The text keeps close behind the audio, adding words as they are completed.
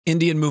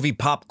Indian movie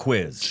pop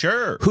quiz.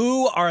 Sure.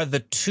 Who are the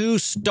two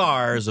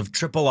stars of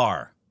Triple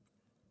R?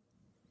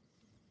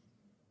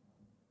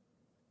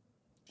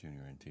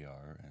 Junior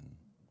NTR and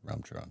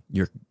Ramcharan.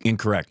 You're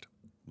incorrect.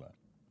 What?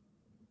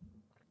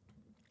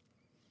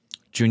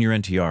 Junior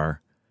NTR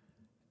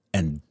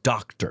and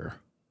Dr.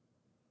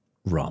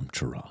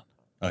 Ramcharan.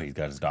 Oh, he's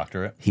got his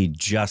doctorate? He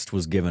just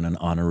was given an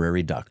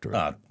honorary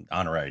doctorate.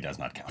 Honorary does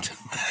not count.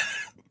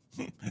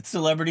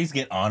 Celebrities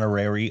get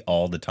honorary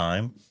all the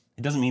time.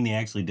 It doesn't mean they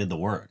actually did the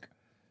work.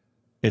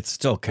 It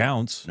still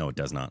counts. No, it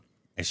does not.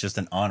 It's just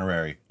an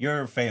honorary.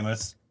 You're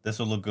famous. This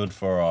will look good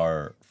for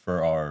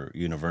our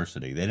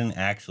university. They didn't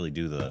actually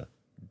do the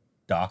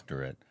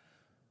doctorate.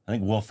 I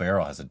think Will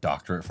Ferrell has a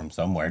doctorate from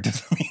somewhere.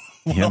 Doesn't mean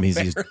Him,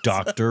 he's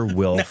Dr.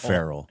 Will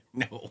Ferrell.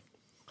 No.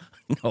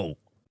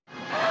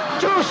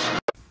 Juice!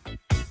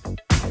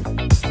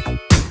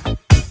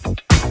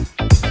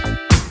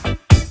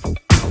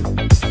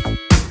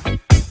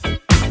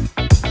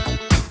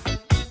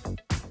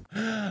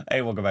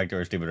 Hey, welcome back to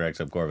our Stupid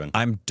Rex. I'm Corbin.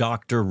 I'm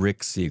Dr.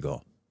 Rick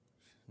Siegel.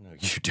 No,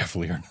 you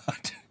definitely are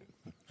not.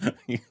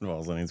 You can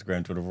follow us on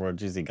Instagram, Twitter for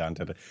GC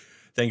content.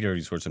 Thank you to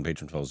everybody source and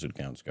patron follows who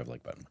accounts. Go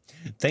like button.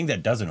 Thing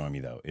that does annoy me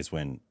though is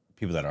when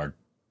people that are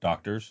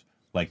doctors,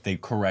 like they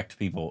correct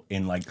people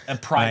in like a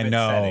private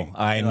setting.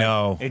 I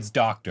know. It's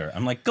doctor.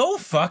 I'm like, go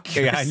fuck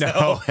yourself. Yeah,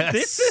 I know.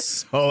 This is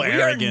so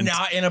arrogant. We are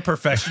not in a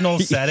professional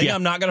setting. Yeah.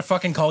 I'm not gonna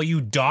fucking call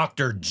you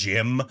Dr.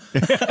 Jim.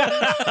 Get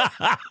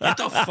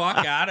the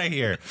fuck out of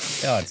here.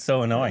 Oh, it's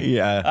so annoying.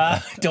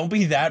 Yeah. Don't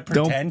be that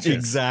pretentious.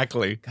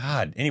 Exactly.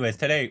 God. Anyways,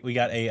 today we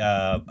got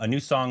a new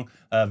song,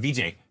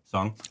 Vijay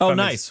song. Oh,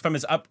 nice. From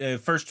his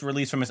first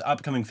release from his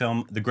upcoming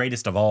film, The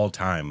Greatest of All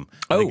Time.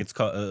 I think it's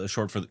called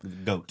short for the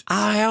GOAT.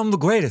 I am the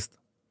greatest.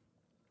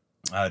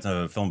 It's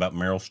a film about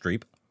Meryl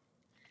Streep.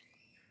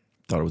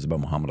 Thought it was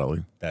about Muhammad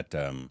Ali. That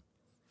Thalapathy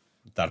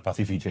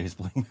Vijay is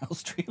playing Meryl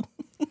Streep.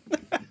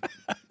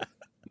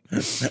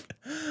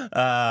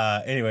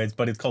 Anyways,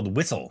 but it's called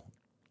Whistle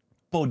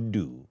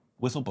Podu.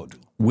 Whistle Podu.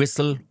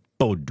 Whistle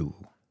Podu.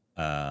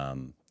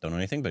 Don't know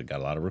anything, but got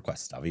a lot of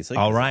requests, obviously.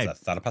 All right.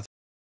 It's a Thalapathy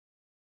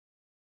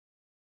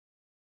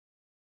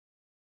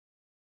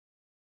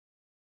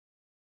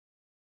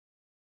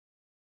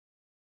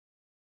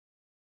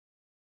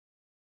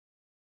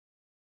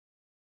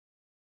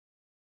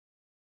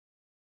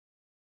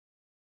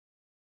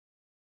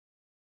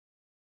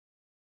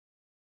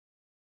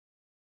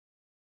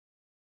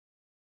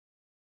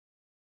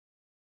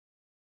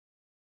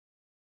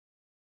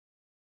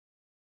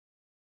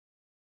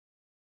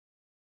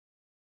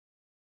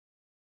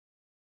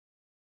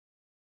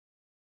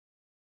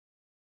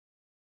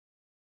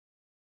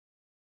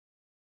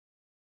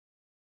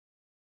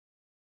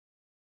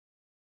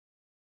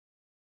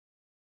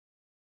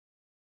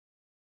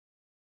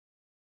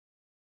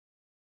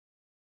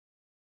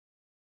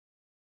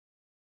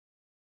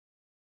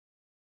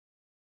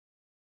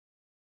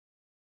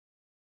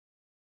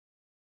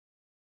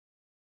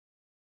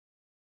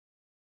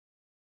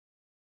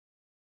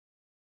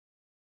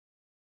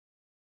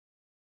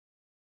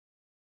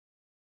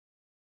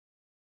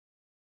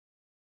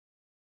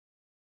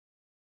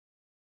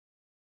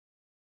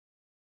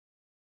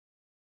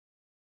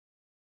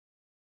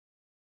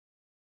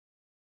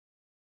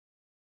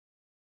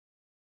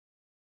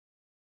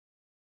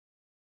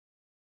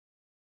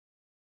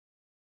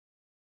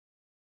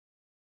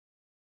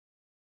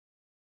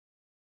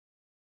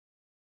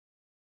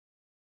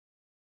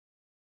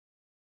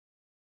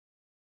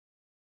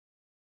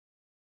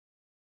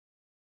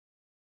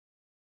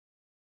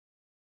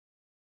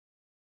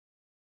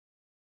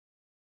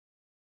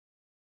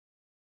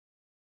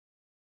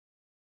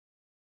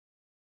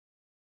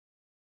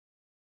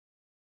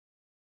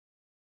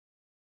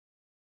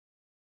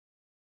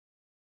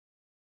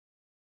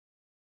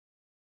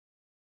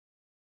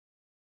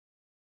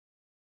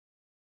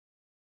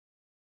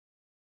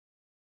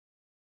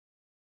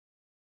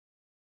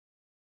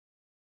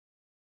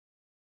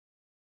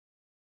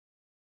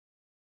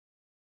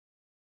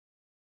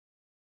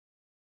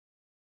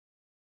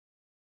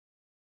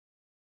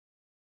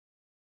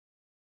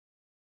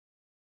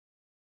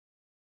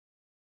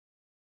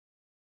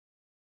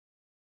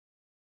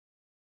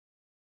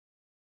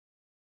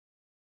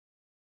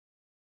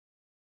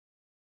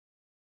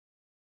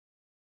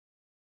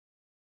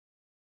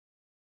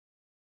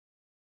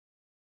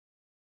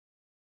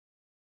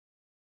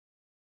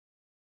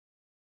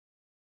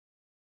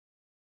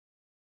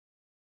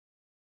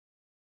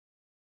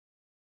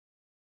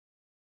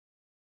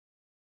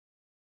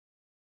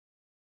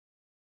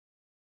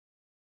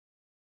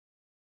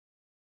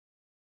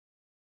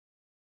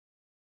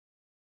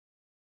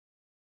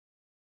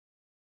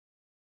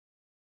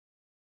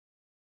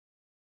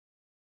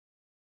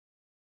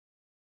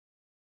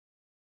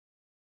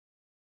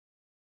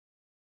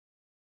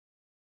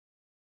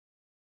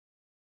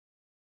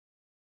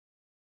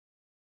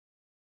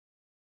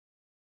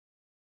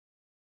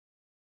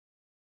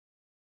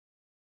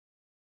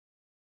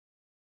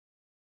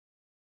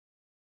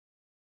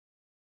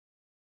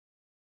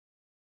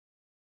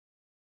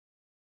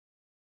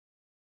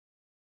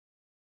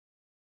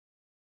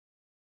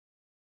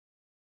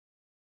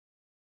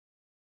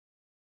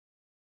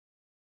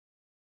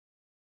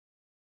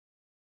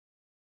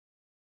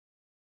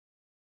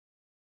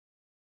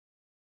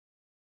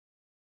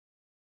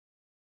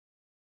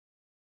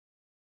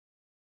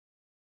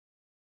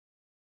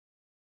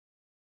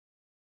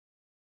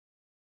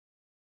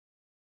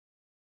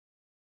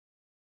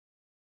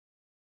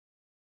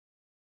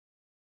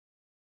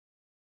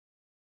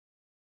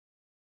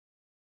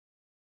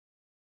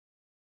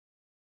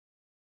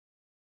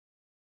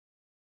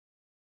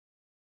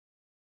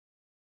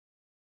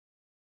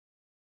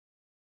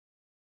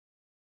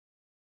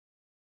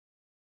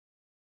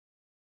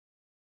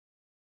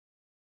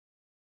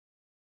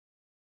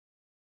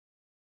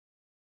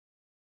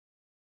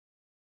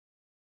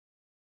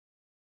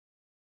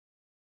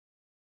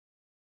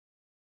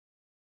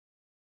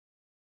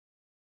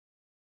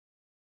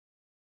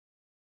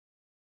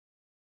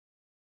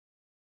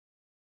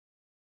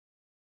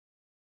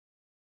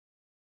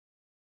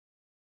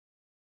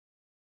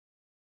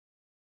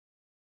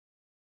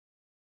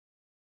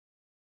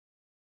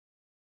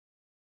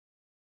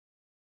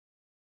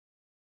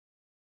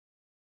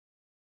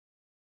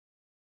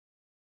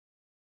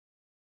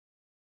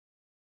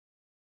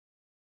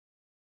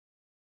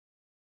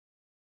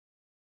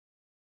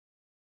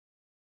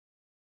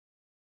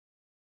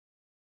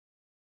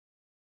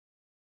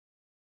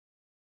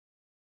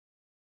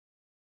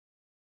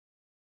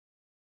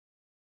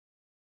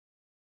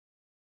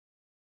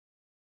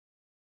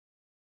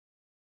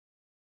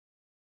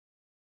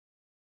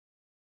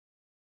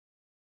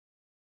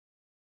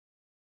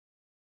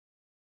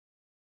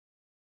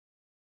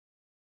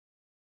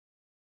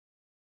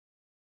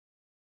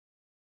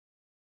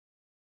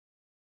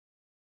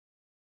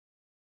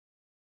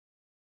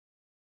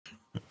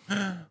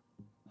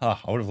Oh,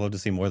 I would have loved to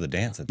see more of the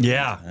dance. At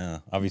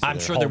Yeah. Obviously, I'm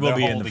sure there will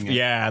be.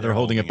 They're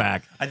holding it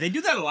back. They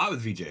do that a lot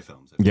with Vijay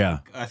films.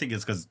 I think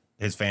it's because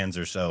his fans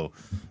are so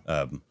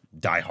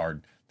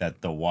diehard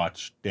that they'll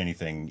watch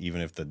anything,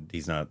 even if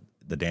he's not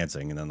the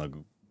dancing, and then they'll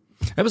go.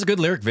 That was a good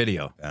lyric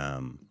video.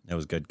 It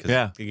was good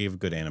because he gave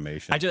good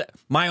animation.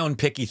 My own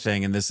picky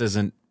thing, and this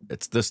isn't.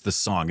 It's the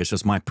song. It's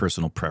just my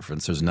personal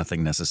preference. There's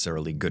nothing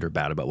necessarily good or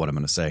bad about what I'm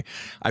going to say.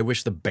 I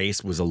wish the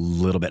bass was a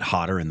little bit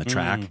hotter in the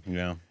track.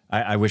 Yeah.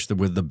 I wish the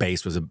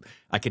bass was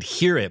I could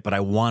hear it, but I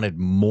wanted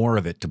more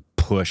of it to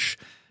push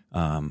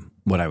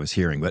what I was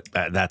hearing. But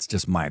that's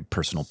just my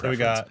personal preference.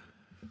 So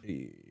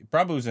we got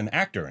Prabhu's an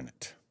actor in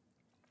it.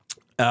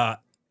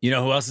 You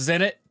know who else is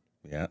in it?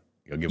 Yeah,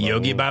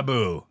 Yogi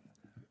Babu.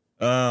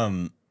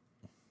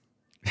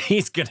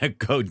 He's gonna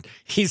go.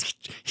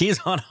 He's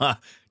on a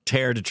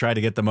tear to try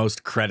to get the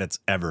most credits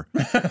ever.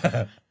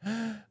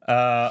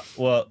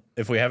 Well,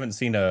 if we haven't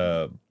seen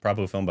a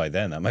Prabhu film by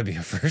then, that might be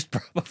a first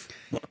Prabhu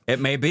film. It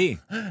may be.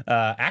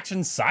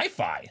 Action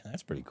sci-fi.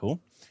 That's pretty cool.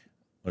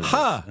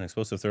 An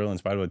explosive thriller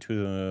inspired by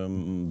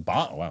two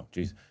bomb. Wow,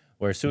 jeez.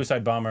 Where a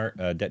suicide bomber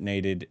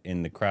detonated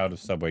in the crowd of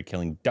subway,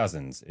 killing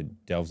dozens.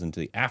 It delves into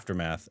the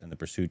aftermath and the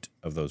pursuit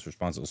of those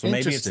responsible. So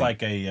maybe it's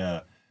like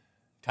a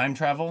time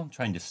travel,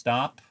 trying to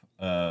stop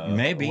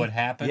maybe what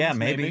happened. Yeah,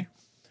 maybe.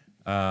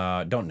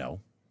 Don't know.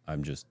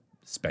 I'm just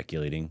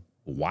speculating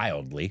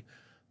wildly.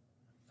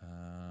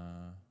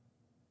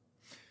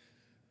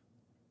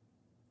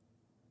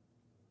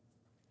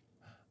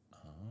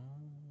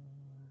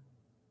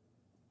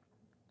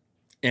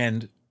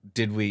 And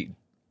did we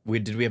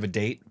have a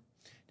date?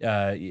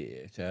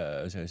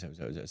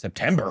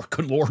 September.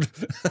 Good Lord.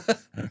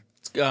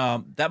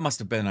 That must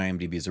have been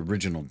IMDb's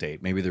original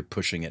date. Maybe they're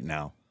pushing it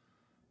now,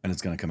 and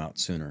it's going to come out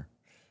sooner.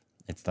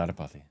 It's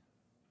Thalapathy.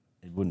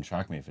 It wouldn't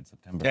shock me if it's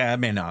September. Yeah, it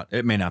may not.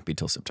 It may not be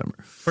till September.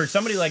 For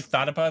somebody like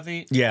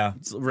Thalapathy,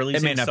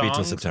 it may not be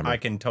till September. I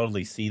can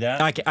totally see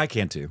that. I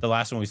can too. The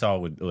last one we saw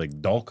with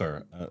like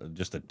Dulker,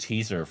 just a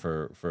teaser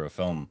for a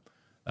film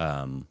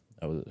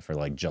for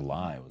like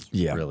July was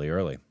really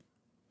early.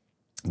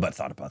 But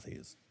Thalapathy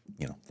is,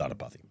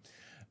 Thalapathy.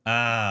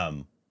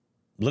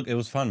 Look, it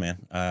was fun,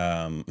 man.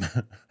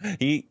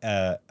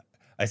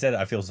 I said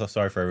I feel so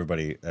sorry for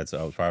everybody that's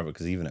private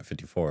because even at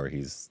 54,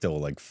 he's still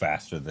like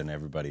faster than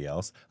everybody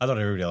else. I thought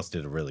everybody else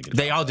did a really good job.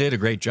 They all did a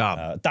great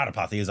job.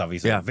 Thalapathy is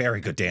obviously a very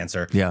good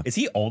dancer. Yeah. Is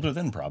he older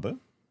than Prabhu?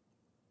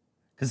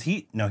 Because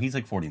he's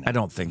like 49. I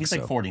don't think he's so.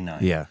 He's like 49.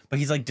 Yeah. But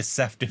he's like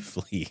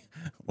deceptively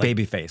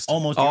baby-faced.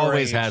 Almost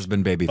always has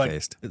been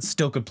baby-faced. But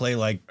still could play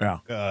like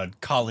a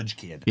college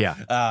kid. Yeah.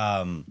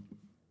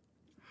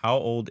 How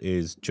old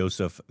is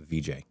Joseph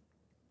Vijay?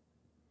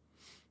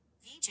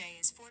 Vijay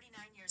is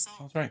 49 years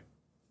old. That's right.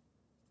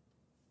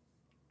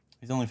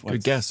 He's only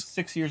good guess.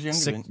 6 years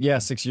younger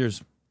than 6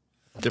 years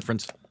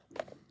difference.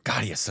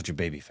 God, he has such a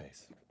baby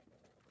face.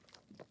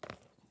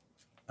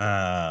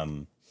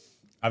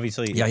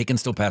 Obviously, he can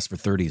still pass for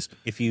 30s.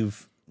 If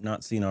you've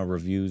not seen our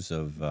reviews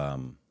of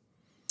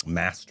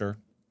Master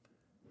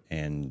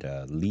and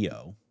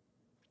Leo,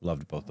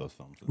 loved both those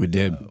films. We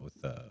did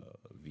with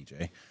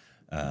Vijay.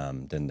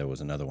 Then there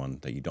was another one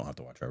that you don't have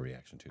to watch our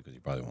reaction to because you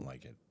probably won't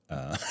like it.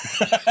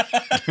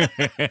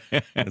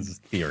 It's a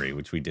theory,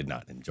 which we did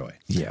not enjoy.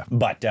 Yeah,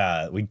 but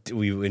we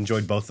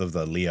enjoyed both of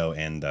the Leo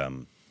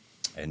and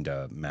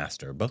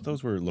Master. Both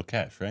those were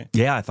Lokesh, right?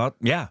 Yeah, I thought.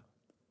 Yeah,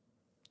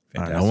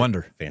 no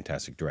wonder.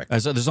 Fantastic director.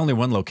 So there's only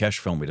one Lokesh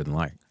film we didn't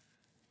like.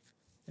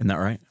 Isn't that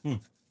right? What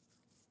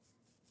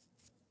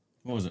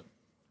was it?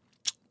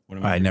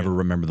 I never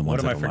remember the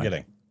ones. What am I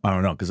forgetting? I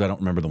don't know because I don't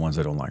remember the ones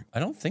I don't like. I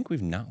don't think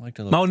we've not liked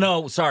a. Oh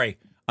no, sorry.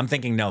 I'm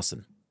thinking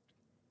Nelson.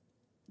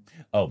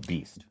 Oh,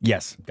 Beast.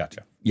 Yes.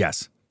 Gotcha.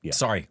 Yes. Yeah.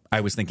 Sorry, I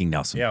was thinking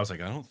Nelson. Yeah, I was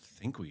like, I don't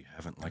think we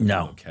haven't liked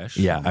Lokesh.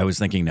 Yeah, I was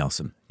thinking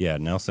Nelson. Yeah,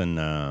 Nelson.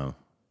 That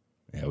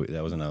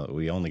was another.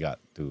 We only got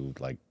through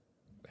like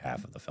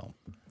half of the film.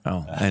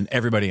 Oh, and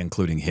everybody,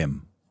 including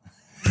him,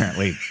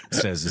 apparently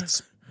says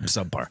it's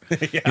subpar.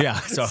 Yeah.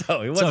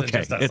 So it wasn't okay.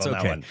 just us It's on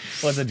okay. that one.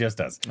 It wasn't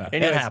just us.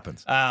 Anyways, it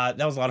happens.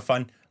 That was a lot of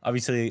fun.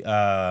 Obviously,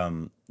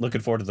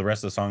 looking forward to the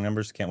rest of the song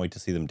numbers. Can't wait to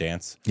see them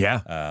dance.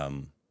 Yeah.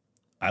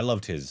 I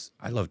loved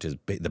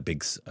the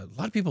big. A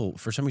lot of people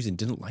for some reason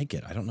didn't like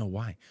it. I don't know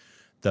why.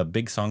 The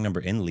big song number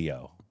in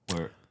Leo,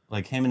 where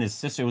like him and his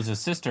sister. It was his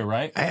sister,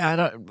 right? I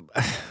don't.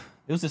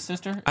 It was his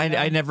sister.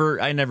 I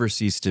never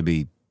cease to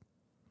be.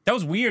 That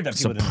was weird that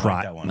people didn't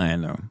like that one. I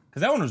know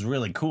because that one was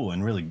really cool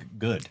and really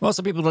good. Well,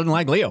 some people didn't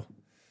like Leo.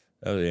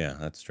 Oh yeah,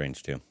 that's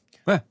strange too.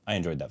 I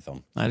enjoyed that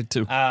film. I did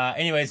too.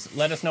 Anyways,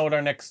 let us know what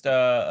our next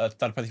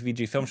Thalapathy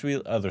Vijay film should be.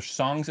 Other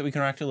songs that we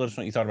can react to. Let us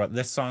know what you thought about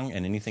this song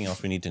and anything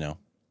else we need to know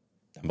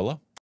down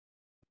below.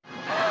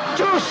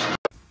 Juice!